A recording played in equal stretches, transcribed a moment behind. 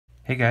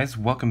Hey guys,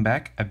 welcome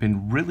back. I've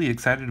been really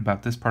excited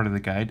about this part of the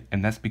guide,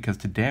 and that's because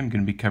today I'm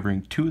going to be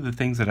covering two of the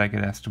things that I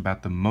get asked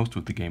about the most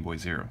with the Game Boy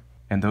Zero.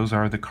 And those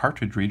are the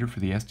cartridge reader for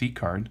the SD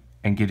card,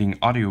 and getting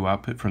audio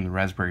output from the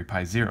Raspberry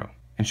Pi Zero.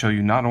 And show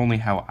you not only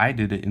how I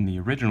did it in the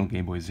original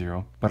Game Boy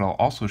Zero, but I'll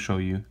also show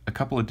you a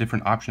couple of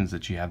different options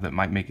that you have that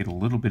might make it a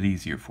little bit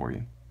easier for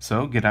you.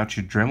 So get out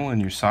your Dremel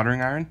and your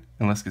soldering iron,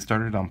 and let's get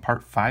started on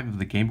part 5 of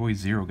the Game Boy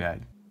Zero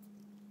guide.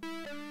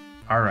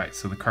 Alright,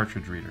 so the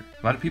cartridge reader.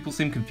 A lot of people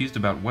seem confused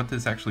about what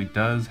this actually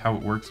does, how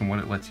it works, and what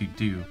it lets you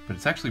do, but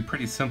it's actually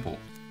pretty simple.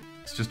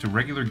 It's just a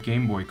regular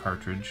Game Boy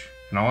cartridge,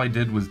 and all I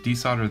did was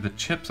desolder the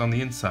chips on the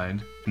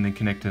inside, and then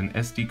connect an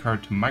SD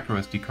card to micro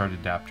SD card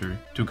adapter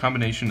to a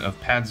combination of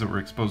pads that were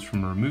exposed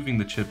from removing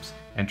the chips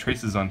and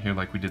traces on here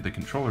like we did the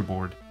controller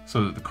board,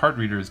 so that the card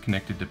reader is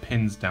connected to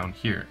pins down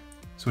here.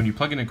 So when you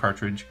plug in a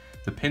cartridge,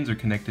 the pins are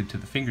connected to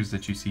the fingers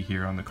that you see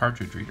here on the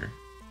cartridge reader.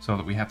 So all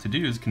that we have to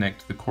do is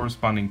connect the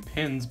corresponding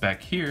pins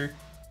back here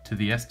to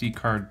the SD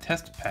card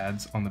test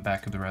pads on the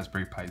back of the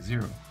Raspberry Pi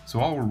Zero. So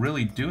all we're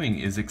really doing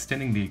is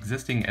extending the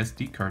existing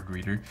SD card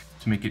reader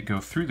to make it go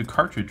through the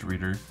cartridge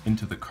reader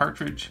into the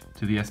cartridge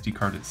to the SD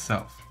card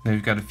itself. Now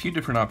you've got a few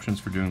different options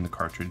for doing the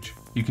cartridge.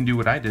 You can do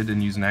what I did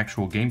and use an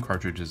actual game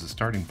cartridge as a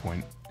starting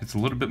point. It's a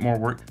little bit more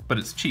work, but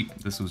it's cheap.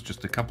 This was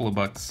just a couple of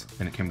bucks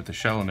and it came with the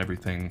shell and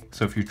everything.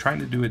 So if you're trying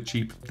to do it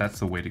cheap, that's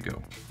the way to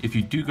go. If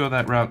you do go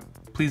that route,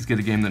 please get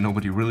a game that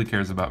nobody really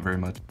cares about very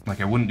much.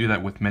 Like I wouldn't do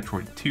that with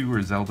Metroid 2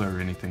 or Zelda or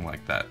anything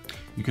like that.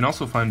 You can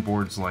also find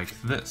boards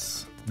like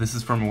this. This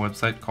is from a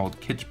website called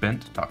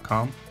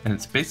kitschbent.com, and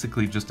it's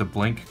basically just a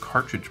blank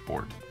cartridge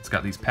board. It's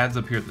got these pads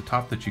up here at the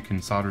top that you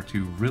can solder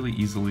to really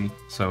easily,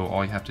 so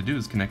all you have to do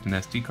is connect an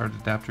SD card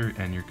adapter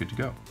and you're good to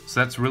go. So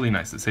that's really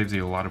nice, it saves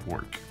you a lot of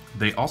work.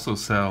 They also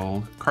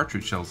sell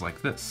cartridge shells like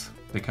this.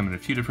 They come in a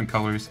few different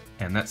colors,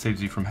 and that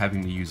saves you from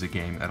having to use a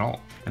game at all.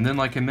 And then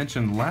like I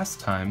mentioned last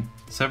time,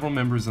 several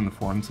members in the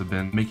forums have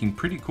been making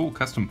pretty cool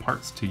custom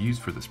parts to use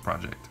for this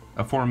project.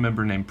 A forum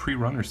member named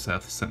Pre-Runner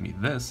Seth sent me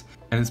this,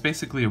 and it's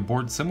basically a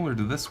board similar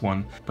to this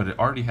one, but it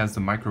already has the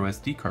micro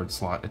SD card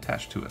slot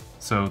attached to it.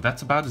 So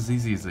that's about as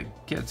easy as it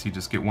gets. You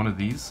just get one of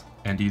these,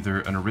 and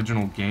either an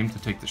original game to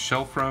take the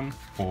shell from,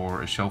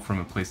 or a shell from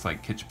a place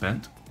like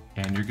Kitschbent,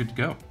 and you're good to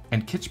go.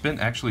 And Kitschbent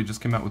actually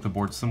just came out with a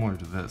board similar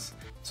to this.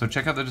 So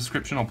check out the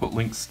description, I'll put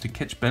links to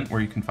Kitschbent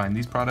where you can find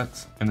these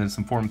products, and then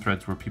some forum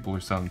threads where people are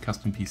selling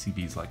custom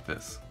PCBs like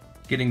this.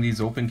 Getting these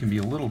open can be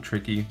a little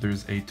tricky.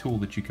 There's a tool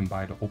that you can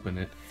buy to open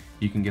it.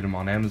 You can get them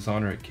on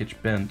Amazon or at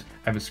Kitschbent.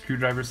 I have a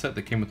screwdriver set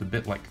that came with a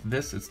bit like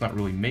this. It's not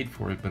really made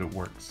for it, but it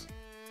works.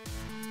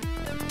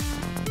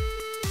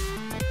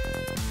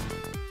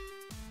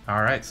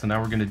 Alright, so now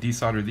we're going to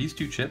desolder these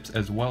two chips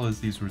as well as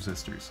these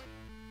resistors.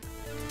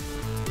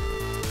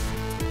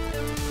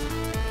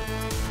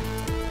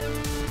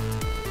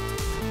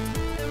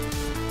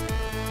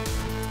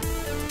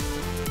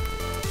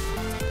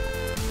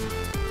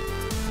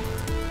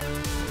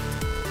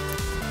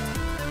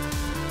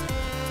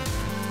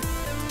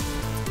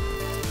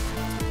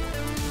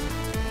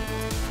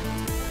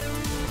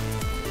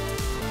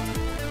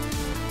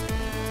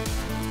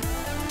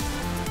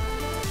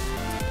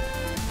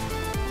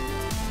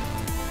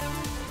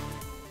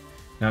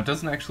 Now it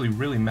doesn't actually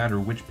really matter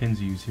which pins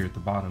you use here at the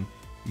bottom.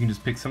 You can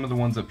just pick some of the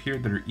ones up here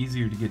that are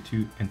easier to get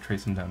to and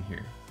trace them down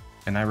here.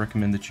 And I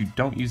recommend that you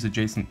don't use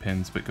adjacent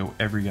pins but go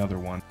every other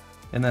one.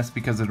 And that's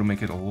because it'll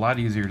make it a lot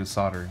easier to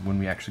solder when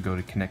we actually go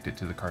to connect it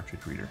to the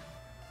cartridge reader.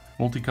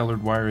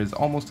 Multicolored wire is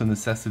almost a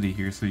necessity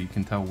here so you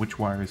can tell which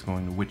wire is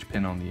going to which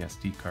pin on the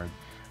SD card.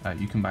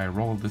 You can buy a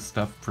roll of this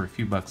stuff for a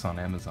few bucks on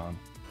Amazon.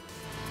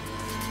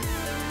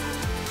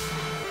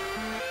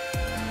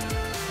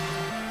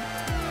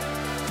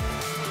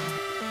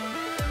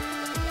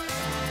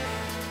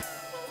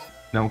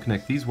 Now we'll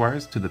connect these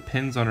wires to the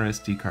pins on our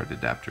SD card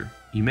adapter.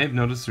 You may have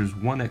noticed there's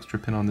one extra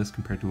pin on this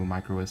compared to a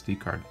micro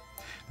SD card.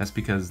 That's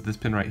because this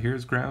pin right here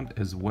is ground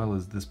as well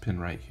as this pin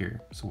right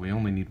here, so we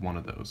only need one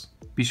of those.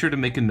 Be sure to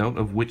make a note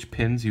of which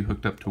pins you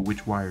hooked up to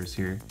which wires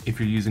here. If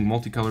you're using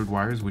multicolored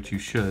wires, which you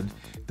should,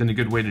 then a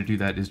good way to do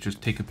that is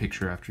just take a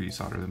picture after you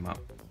solder them up.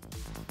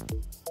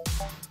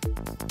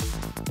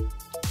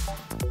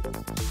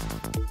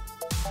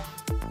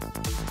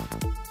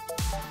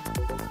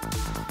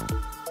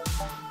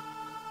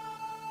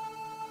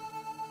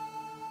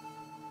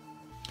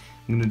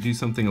 I'm going to do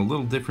something a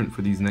little different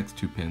for these next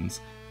two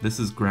pins. This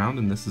is ground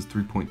and this is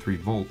 3.3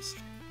 volts.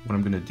 What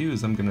I'm going to do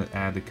is I'm going to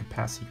add a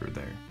capacitor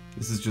there.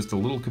 This is just a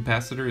little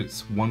capacitor,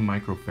 it's 1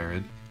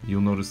 microfarad. You'll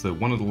notice that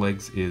one of the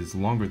legs is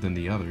longer than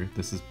the other.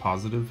 This is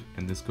positive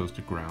and this goes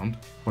to ground.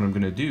 What I'm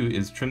going to do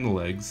is trim the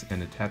legs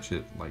and attach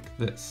it like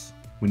this.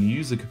 When you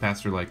use a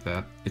capacitor like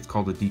that, it's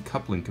called a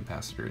decoupling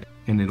capacitor,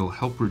 and it'll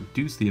help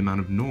reduce the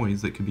amount of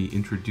noise that could be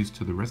introduced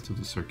to the rest of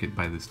the circuit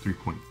by this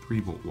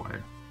 3.3 volt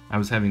wire. I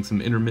was having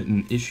some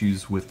intermittent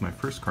issues with my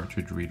first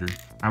cartridge reader.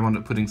 I wound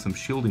up putting some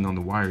shielding on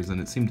the wires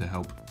and it seemed to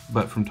help.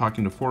 But from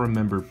talking to forum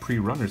member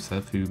Pre-Runner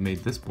Seth, who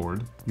made this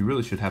board, you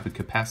really should have a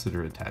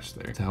capacitor attached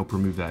there to help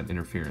remove that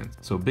interference.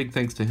 So big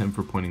thanks to him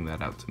for pointing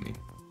that out to me.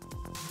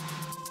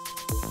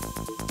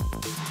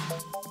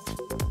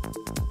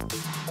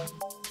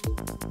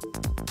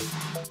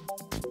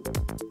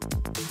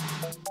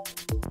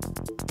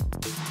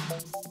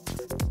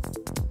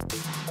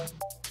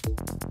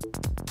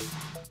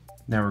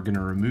 Now we're going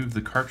to remove the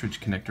cartridge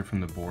connector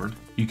from the board.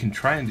 You can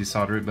try and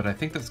desolder it, but I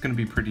think that's going to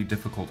be pretty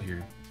difficult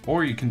here.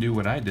 Or you can do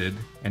what I did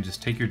and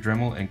just take your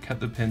Dremel and cut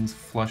the pins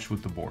flush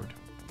with the board.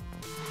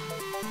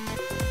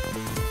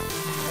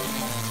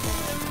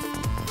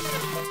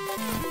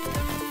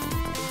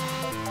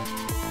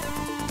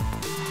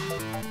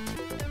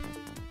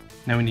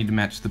 Now we need to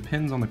match the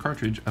pins on the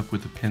cartridge up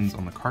with the pins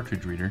on the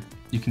cartridge reader.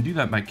 You can do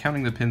that by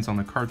counting the pins on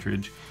the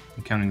cartridge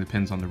and counting the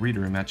pins on the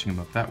reader and matching them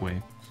up that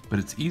way, but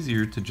it's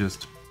easier to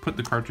just put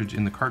the cartridge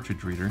in the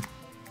cartridge reader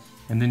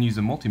and then use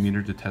a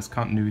multimeter to test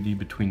continuity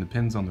between the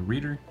pins on the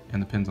reader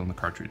and the pins on the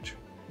cartridge.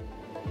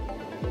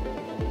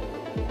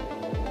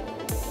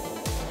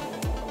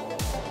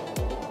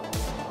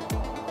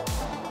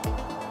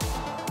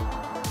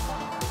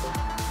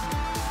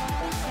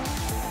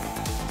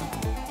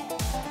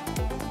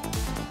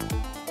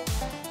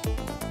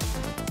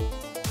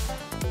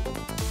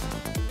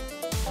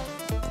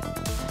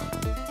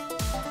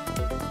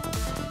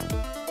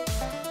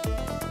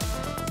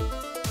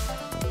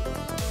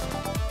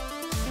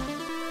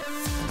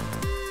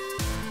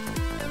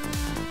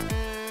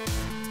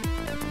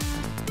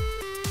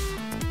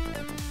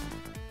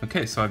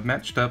 Okay, so I've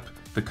matched up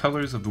the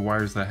colors of the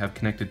wires that I have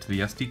connected to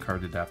the SD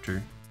card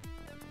adapter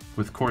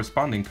with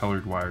corresponding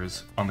colored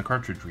wires on the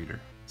cartridge reader.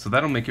 So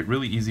that'll make it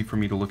really easy for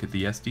me to look at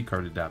the SD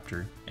card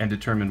adapter and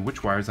determine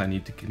which wires I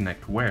need to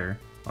connect where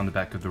on the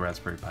back of the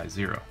Raspberry Pi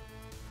Zero.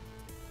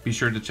 Be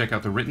sure to check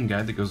out the written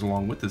guide that goes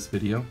along with this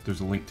video.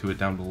 There's a link to it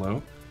down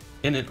below.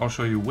 In it, I'll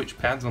show you which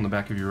pads on the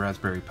back of your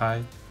Raspberry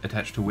Pi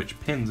attach to which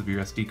pins of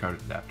your SD card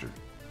adapter.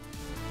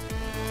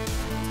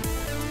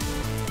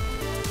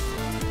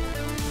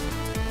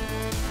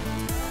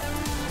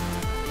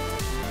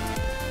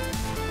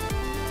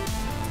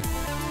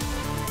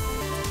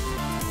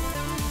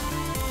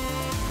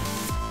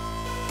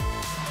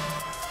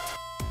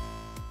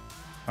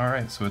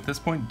 Alright, so at this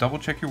point, double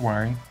check your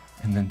wiring,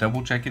 and then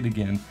double check it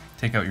again.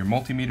 Take out your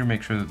multimeter,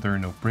 make sure that there are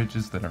no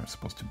bridges that aren't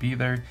supposed to be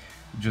there.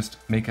 Just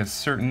make as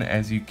certain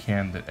as you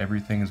can that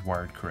everything is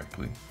wired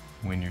correctly.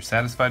 When you're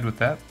satisfied with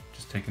that,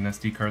 just take an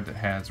SD card that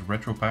has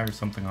RetroPie or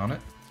something on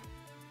it,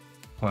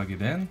 plug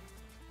it in,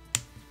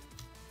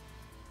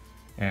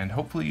 and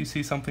hopefully you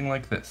see something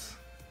like this.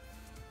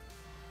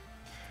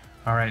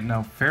 Alright,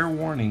 now fair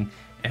warning,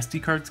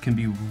 SD cards can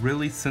be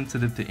really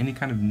sensitive to any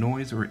kind of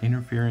noise or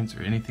interference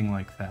or anything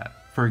like that.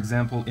 For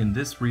example, in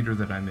this reader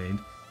that I made,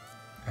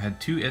 I had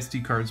two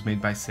SD cards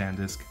made by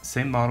SanDisk,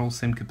 same model,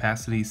 same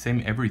capacity,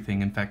 same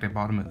everything. In fact, I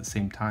bought them at the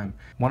same time.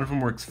 One of them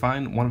works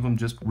fine, one of them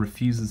just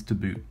refuses to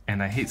boot.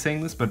 And I hate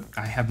saying this, but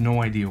I have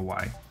no idea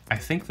why. I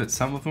think that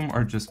some of them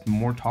are just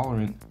more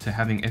tolerant to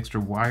having extra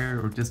wire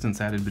or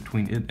distance added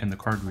between it and the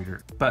card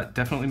reader. But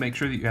definitely make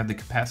sure that you add the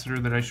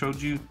capacitor that I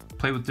showed you.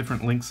 Play with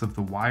different lengths of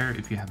the wire.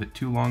 If you have it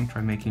too long,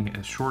 try making it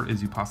as short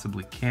as you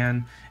possibly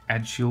can.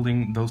 Add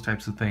shielding, those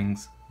types of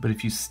things. But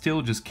if you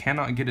still just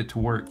cannot get it to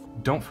work,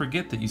 don't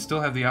forget that you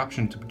still have the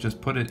option to just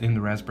put it in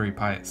the Raspberry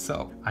Pi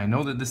itself. I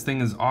know that this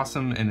thing is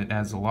awesome and it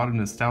adds a lot of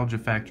nostalgia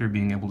factor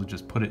being able to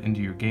just put it into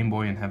your Game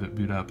Boy and have it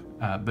boot up,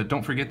 but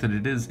don't forget that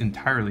it is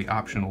entirely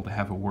optional to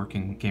have a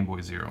working Game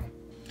Boy Zero.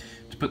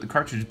 To put the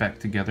cartridge back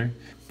together,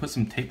 put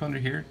some tape under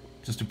here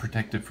just to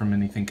protect it from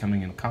anything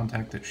coming in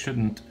contact that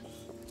shouldn't,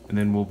 and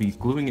then we'll be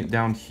gluing it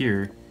down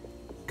here,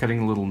 cutting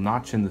a little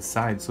notch in the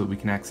side so that we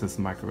can access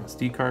the micro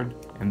SD card,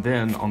 and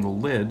then on the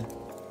lid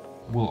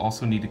we'll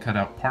also need to cut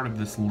out part of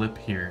this lip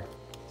here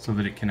so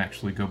that it can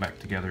actually go back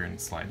together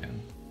and slide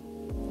in.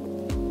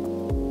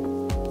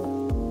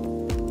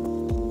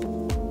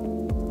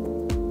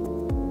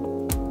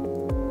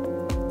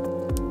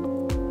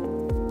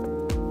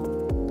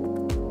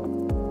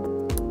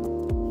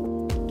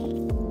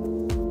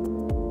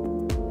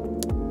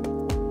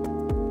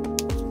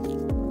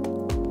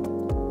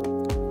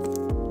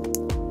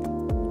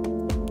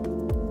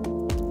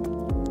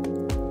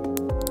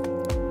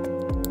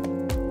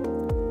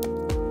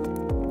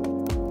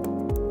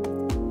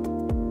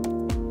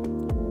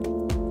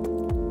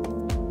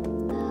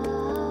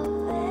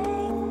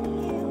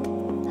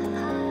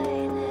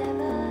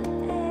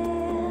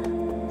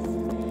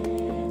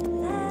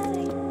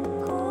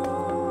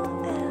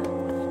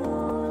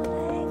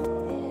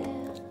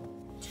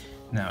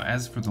 Now,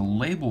 as for the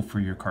label for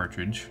your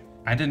cartridge,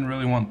 I didn't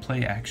really want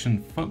Play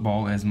Action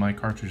Football as my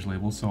cartridge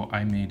label, so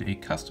I made a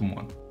custom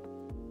one.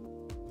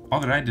 All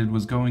that I did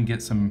was go and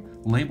get some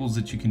labels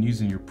that you can use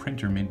in your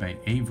printer made by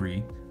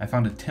Avery. I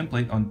found a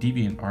template on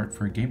DeviantArt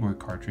for a Game Boy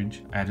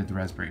cartridge. I added the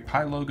Raspberry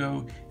Pi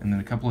logo, and then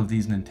a couple of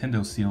these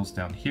Nintendo seals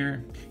down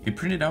here. It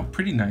printed out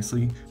pretty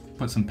nicely,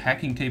 put some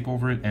packing tape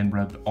over it, and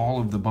rubbed all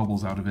of the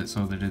bubbles out of it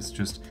so that it's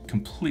just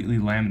completely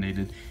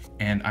laminated.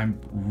 And I'm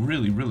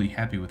really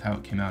happy with how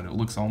it came out. It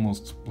looks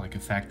almost like a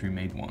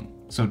factory-made one.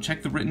 So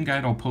check the written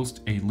guide. I'll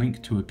post a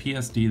link to a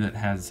PSD that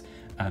has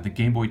the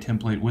Game Boy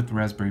template with the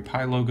Raspberry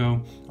Pi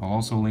logo. I'll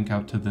also link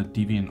out to the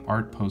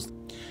DeviantArt post.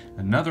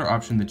 Another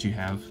option that you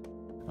have,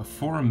 a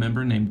forum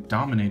member named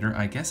Dominator,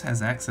 I guess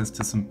has access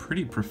to some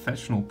pretty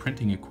professional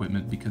printing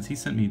equipment because he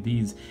sent me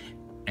these.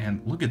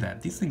 And look at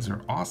that, these things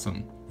are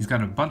awesome. He's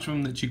got a bunch of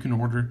them that you can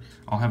order.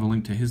 I'll have a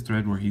link to his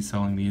thread where he's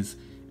selling these.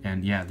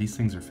 And yeah, these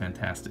things are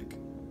fantastic.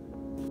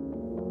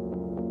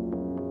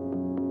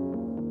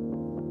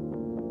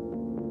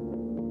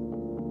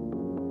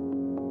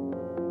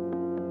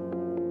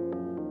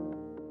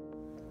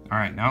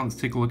 Alright, now let's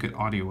take a look at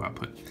audio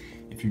output.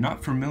 If you're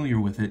not familiar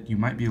with it, you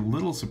might be a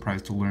little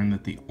surprised to learn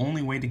that the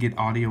only way to get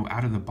audio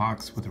out of the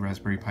box with a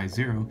Raspberry Pi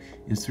Zero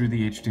is through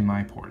the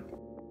HDMI port.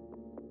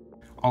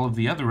 All of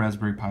the other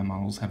Raspberry Pi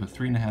models have a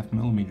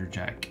 3.5mm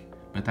jack,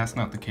 but that's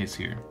not the case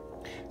here.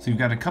 So you've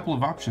got a couple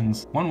of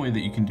options. One way that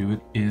you can do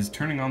it is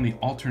turning on the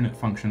alternate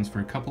functions for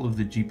a couple of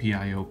the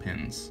GPIO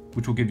pins,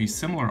 which will give you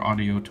similar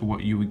audio to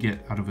what you would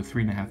get out of a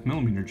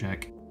 3.5mm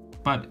jack,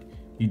 but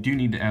you do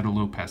need to add a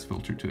low pass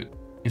filter to it.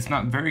 It's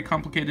not very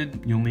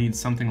complicated. You'll need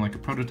something like a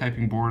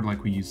prototyping board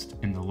like we used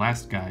in the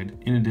last guide,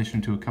 in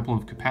addition to a couple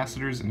of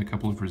capacitors and a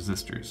couple of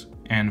resistors.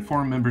 And a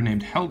forum member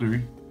named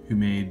Helder, who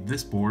made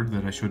this board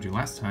that I showed you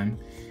last time,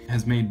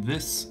 has made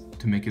this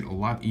to make it a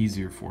lot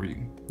easier for you.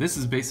 This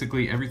is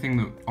basically everything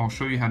that I'll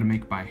show you how to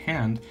make by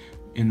hand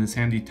in this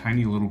handy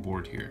tiny little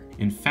board here.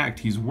 In fact,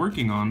 he's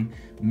working on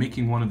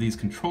making one of these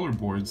controller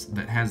boards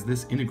that has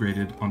this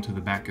integrated onto the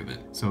back of it.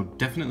 So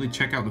definitely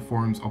check out the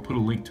forums. I'll put a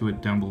link to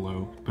it down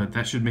below, but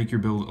that should make your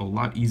build a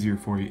lot easier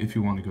for you if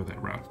you want to go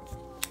that route.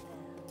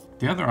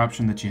 The other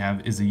option that you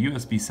have is a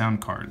USB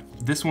sound card.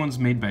 This one's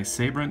made by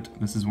Sabrent.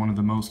 This is one of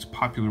the most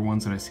popular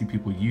ones that I see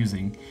people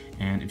using,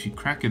 and if you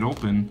crack it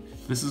open,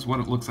 this is what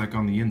it looks like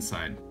on the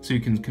inside. So you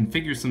can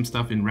configure some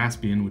stuff in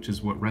Raspbian, which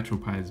is what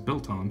RetroPie is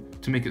built on,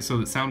 to make it so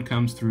that sound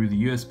comes through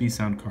the USB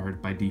sound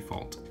card by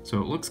default.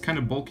 So it looks kind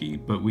of bulky,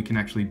 but we can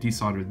actually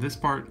desolder this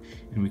part,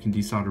 and we can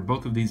desolder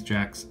both of these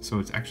jacks, so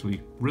it's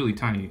actually really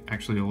tiny,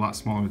 actually a lot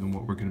smaller than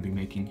what we're going to be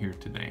making here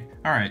today.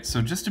 Alright,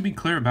 so just to be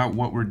clear about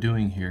what we're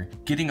doing here,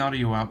 getting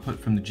audio output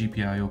from the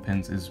GPIO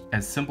pins is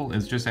as simple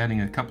as just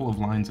adding a couple of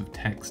lines of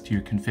text to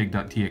your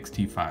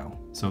config.txt file.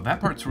 So that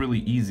part's really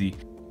easy,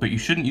 but you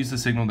shouldn't use the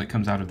signal that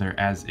comes out of there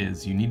as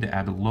is. You need to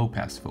add a low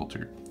pass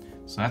filter.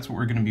 So that's what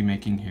we're going to be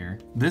making here.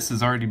 This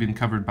has already been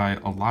covered by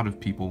a lot of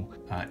people.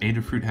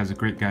 Adafruit has a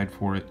great guide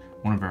for it.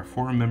 One of our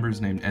forum members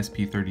named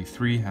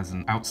SP33 has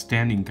an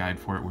outstanding guide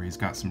for it where he's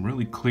got some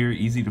really clear,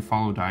 easy to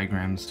follow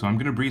diagrams. So I'm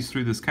going to breeze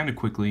through this kind of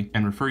quickly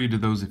and refer you to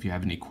those if you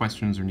have any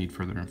questions or need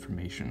further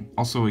information.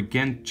 Also,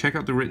 again, check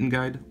out the written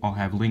guide. I'll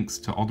have links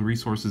to all the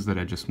resources that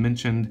I just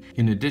mentioned,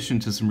 in addition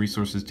to some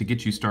resources to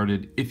get you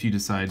started if you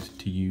decide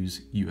to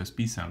use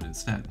USB sound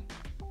instead.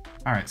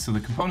 Alright, so the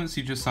components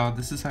you just saw,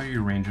 this is how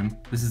you arrange them.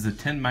 This is a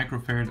 10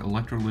 microfarad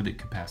electrolytic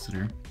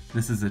capacitor.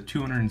 This is a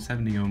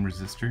 270 ohm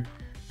resistor.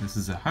 This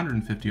is a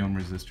 150 ohm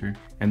resistor.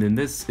 And then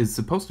this is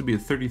supposed to be a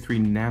 33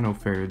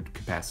 nanofarad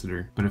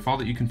capacitor, but if all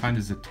that you can find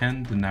is a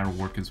 10, then that'll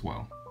work as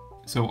well.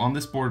 So on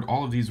this board,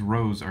 all of these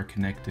rows are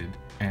connected,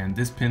 and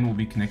this pin will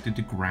be connected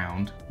to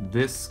ground.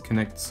 This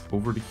connects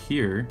over to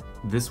here.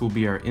 This will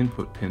be our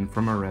input pin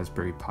from our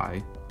Raspberry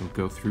Pi. It'll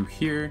go through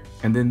here,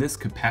 and then this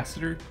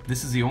capacitor,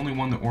 this is the only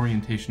one that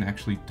orientation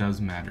actually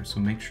does matter. So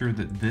make sure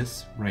that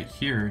this right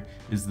here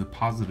is the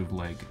positive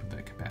leg of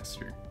that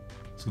capacitor.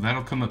 So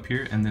that'll come up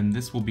here, and then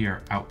this will be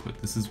our output.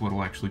 This is what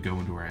will actually go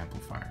into our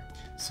amplifier.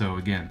 So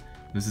again,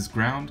 this is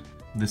ground,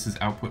 this is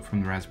output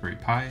from the Raspberry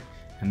Pi,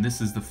 and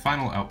this is the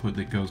final output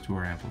that goes to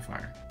our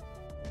amplifier.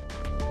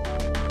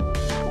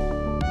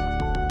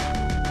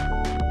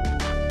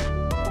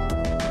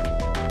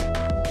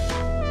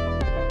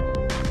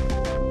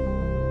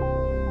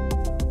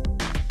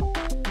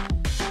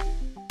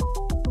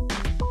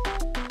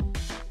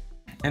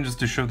 And just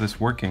to show this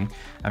working,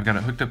 I've got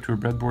it hooked up to a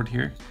breadboard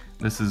here.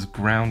 This is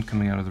ground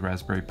coming out of the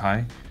Raspberry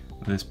Pi.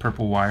 This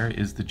purple wire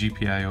is the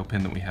GPIO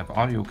pin that we have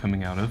audio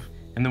coming out of.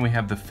 And then we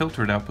have the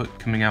filtered output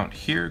coming out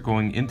here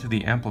going into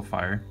the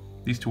amplifier.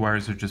 These two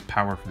wires are just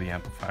power for the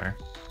amplifier.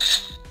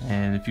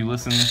 And if you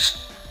listen,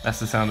 that's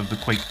the sound of the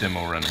Quake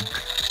demo running.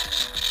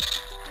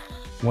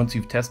 Once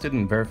you've tested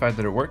and verified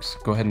that it works,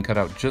 go ahead and cut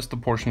out just the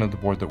portion of the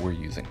board that we're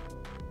using.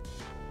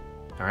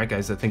 Alright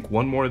guys, I think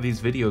one more of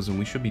these videos and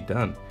we should be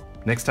done.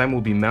 Next time we'll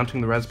be mounting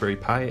the Raspberry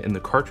Pi and the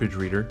cartridge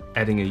reader,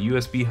 adding a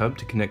USB hub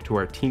to connect to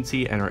our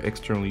Teensy and our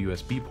external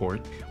USB port.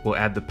 We'll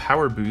add the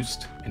power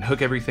boost and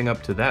hook everything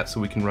up to that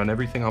so we can run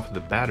everything off of the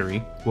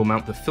battery. We'll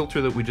mount the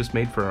filter that we just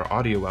made for our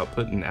audio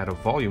output and add a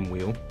volume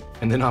wheel.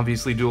 And then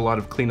obviously do a lot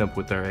of cleanup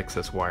with our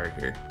excess wire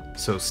here.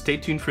 So stay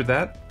tuned for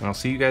that, and I'll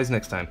see you guys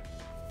next time.